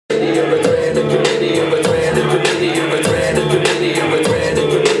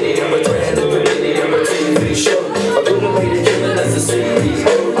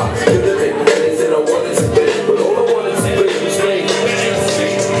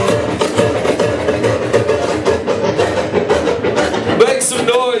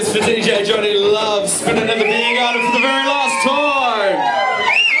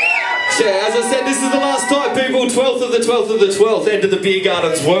12th of the 12th, end of the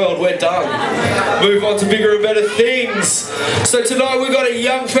Beergarden's world, we're done. Move on to bigger and better things. So tonight we've got a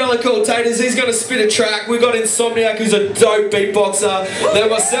young fella called Taterz, he's going to spit a track. We've got Insomniac, who's a dope beatboxer. Then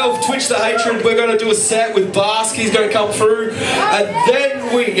myself, Twitch the Hatred, we're going to do a set with Bask, he's going to come through. And then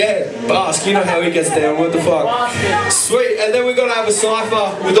Bask, you know how he gets down, what the fuck. Sweet, and then we're going to have a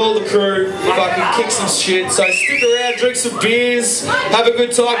cypher with all the crew, fucking kick some shit. So stick around, drink some beers, have a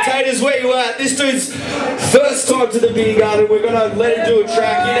good time. Taterz, where you at? This dude's first time to the Beergarden. We're going to let him do a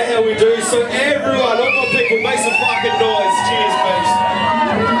track, you know how we do. So everyone, all my people, make some fucking noise. Cheers, peeps.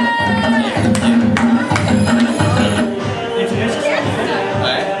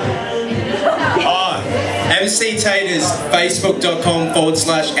 MC Taterz,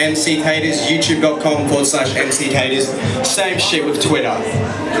 Facebook.com/MC Taterz, YouTube.com/MC Taterz. Same shit with Twitter.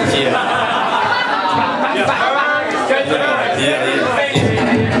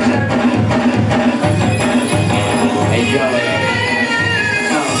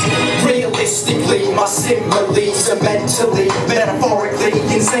 Realistically, my similes are mentally, metaphorically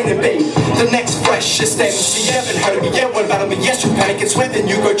insane to be the next freshest MC. You haven't heard of me yet, what about me? Yes, you panic and sweat, then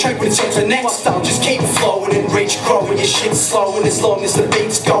you go check when it's on to next time. Just keep flowing and reach growing, your shit's slowing as long as the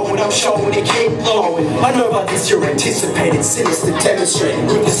beat's going. I'm showing it, keep blowing. I know about this, you're anticipated, sinister, demonstrated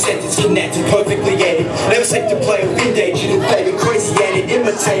with the sentence connected, perfectly edited. Never take the play of vintage and invaded, crazy added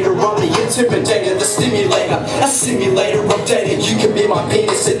imitator. I'm the intimidator, the stimulator, a simulator updated. You can be my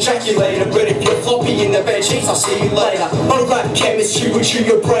penis ejaculator, but if you're floppy in the veggies, I'll see you later. On rap chemistry, will chew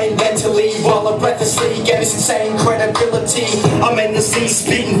your brain mentally while I breathlessly get this insane credibility. I'm endlessly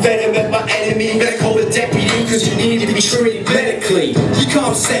spitting venom at my enemy. Better call the deputy, cause you need to be treated medically. You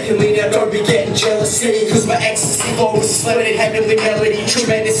come secondly, now don't be getting jealousy, cause my ecstasy flow is splendid, heavenly melody,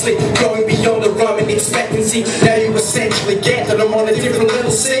 tremendously going beyond the rhyme and expectancy. Now you essentially get that I'm on a different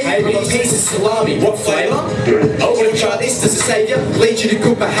level. See, I'm a piece of salami. What flavor? I wanna try this, does it save you? Lead you to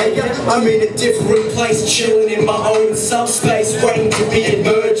good behavior? I'm in a different place, chilling in my own subspace, waiting to be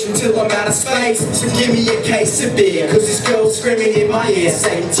emerged until I'm out of space. So give me a case of beer, cause this girl's screaming in my ear,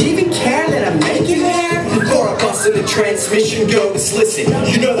 saying, do you even care that I'm making there? Before I bust in the transmission, girl, just listen.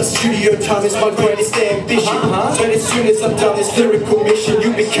 You know the studio time is my greatest ambition. But as soon as I'm done this lyrical mission,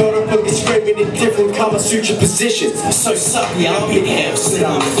 you'll be caught up on me screaming in different Kama Sutra positions. So suck me, I'll be there, sit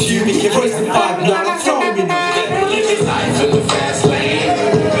on the fuming. You're raising 5'9", I'm throwing you know that. Living life in the fast lane,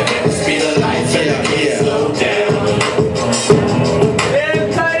 but at the speed of light, slow down.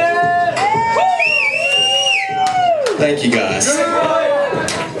 Thank you guys.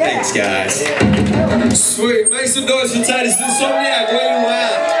 Thanks guys. Sweet, make some noise for Taterz. Insomniac, where you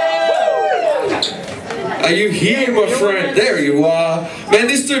at? Are you here, my friend? There you are. Man,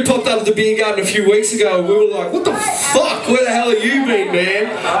 this dude popped up at the Beergarden a few weeks ago and we were like, what the fuck? Where the hell have you been, man?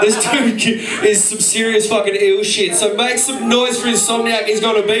 This dude is some serious fucking ill shit. So make some noise for Insomniac. He's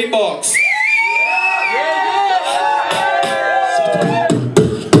got a beatbox.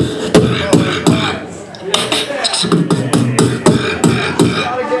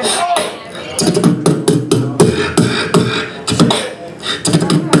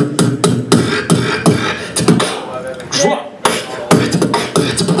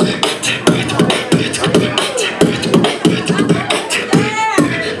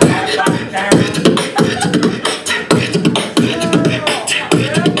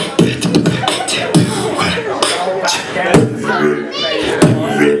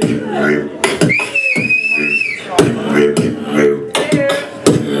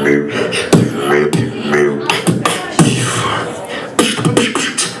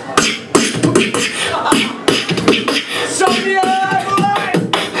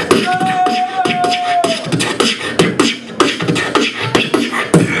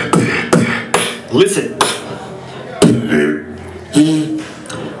 Listen.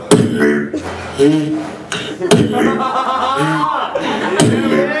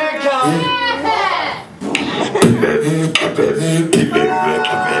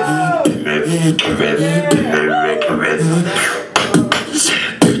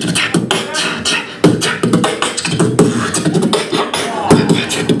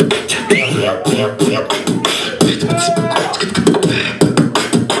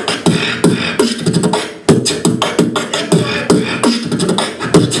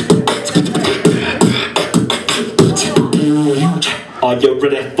 Are you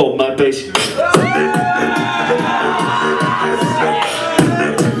ready for my bass?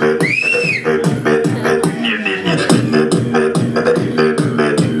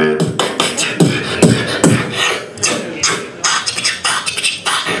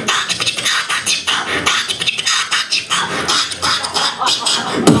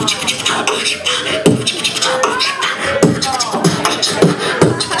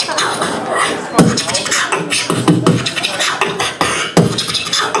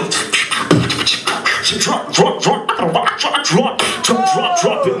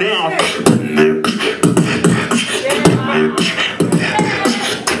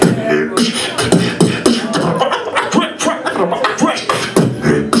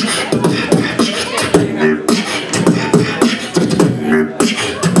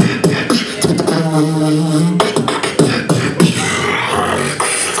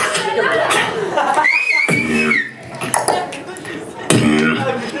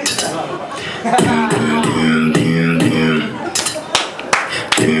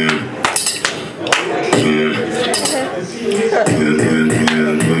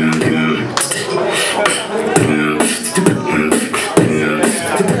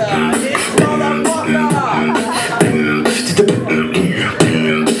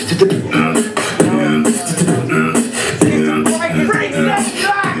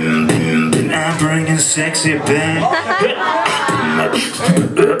 sexy band.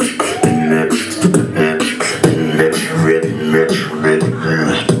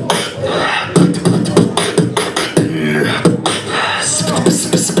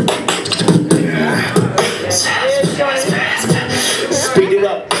 Speed it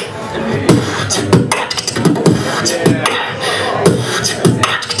up.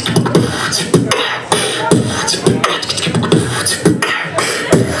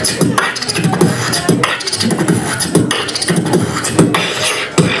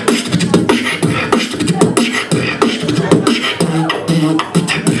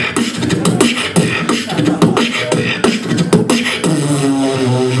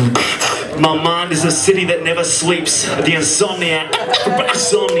 My mind is a city that never sleeps. The Insomniac.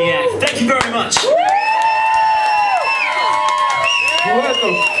 Insomniac. Thank you very much. What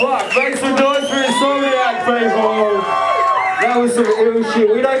the fuck? Make some noise for Insomniac, people! That was some ill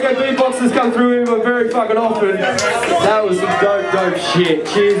shit. We don't get beatboxers come through here very fucking often. That was some dope shit.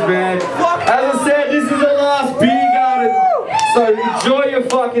 Cheers, man. As I said, this is the last Beergarden. So enjoy your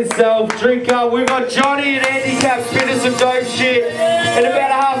fucking self, drink up. We've got Johnny and Handicap spinning some dope shit. In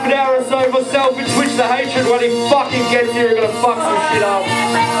about a half an hour or so, myself and Twitch the Hatred, when he fucking gets here, are gonna fuck some shit up.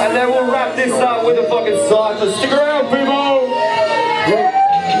 And then we'll wrap this up with a fucking cypher. Stick around, people!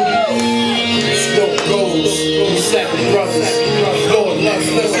 Smoke goes, second brothers, Lord loves,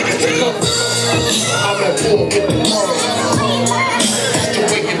 I'm at war with the world.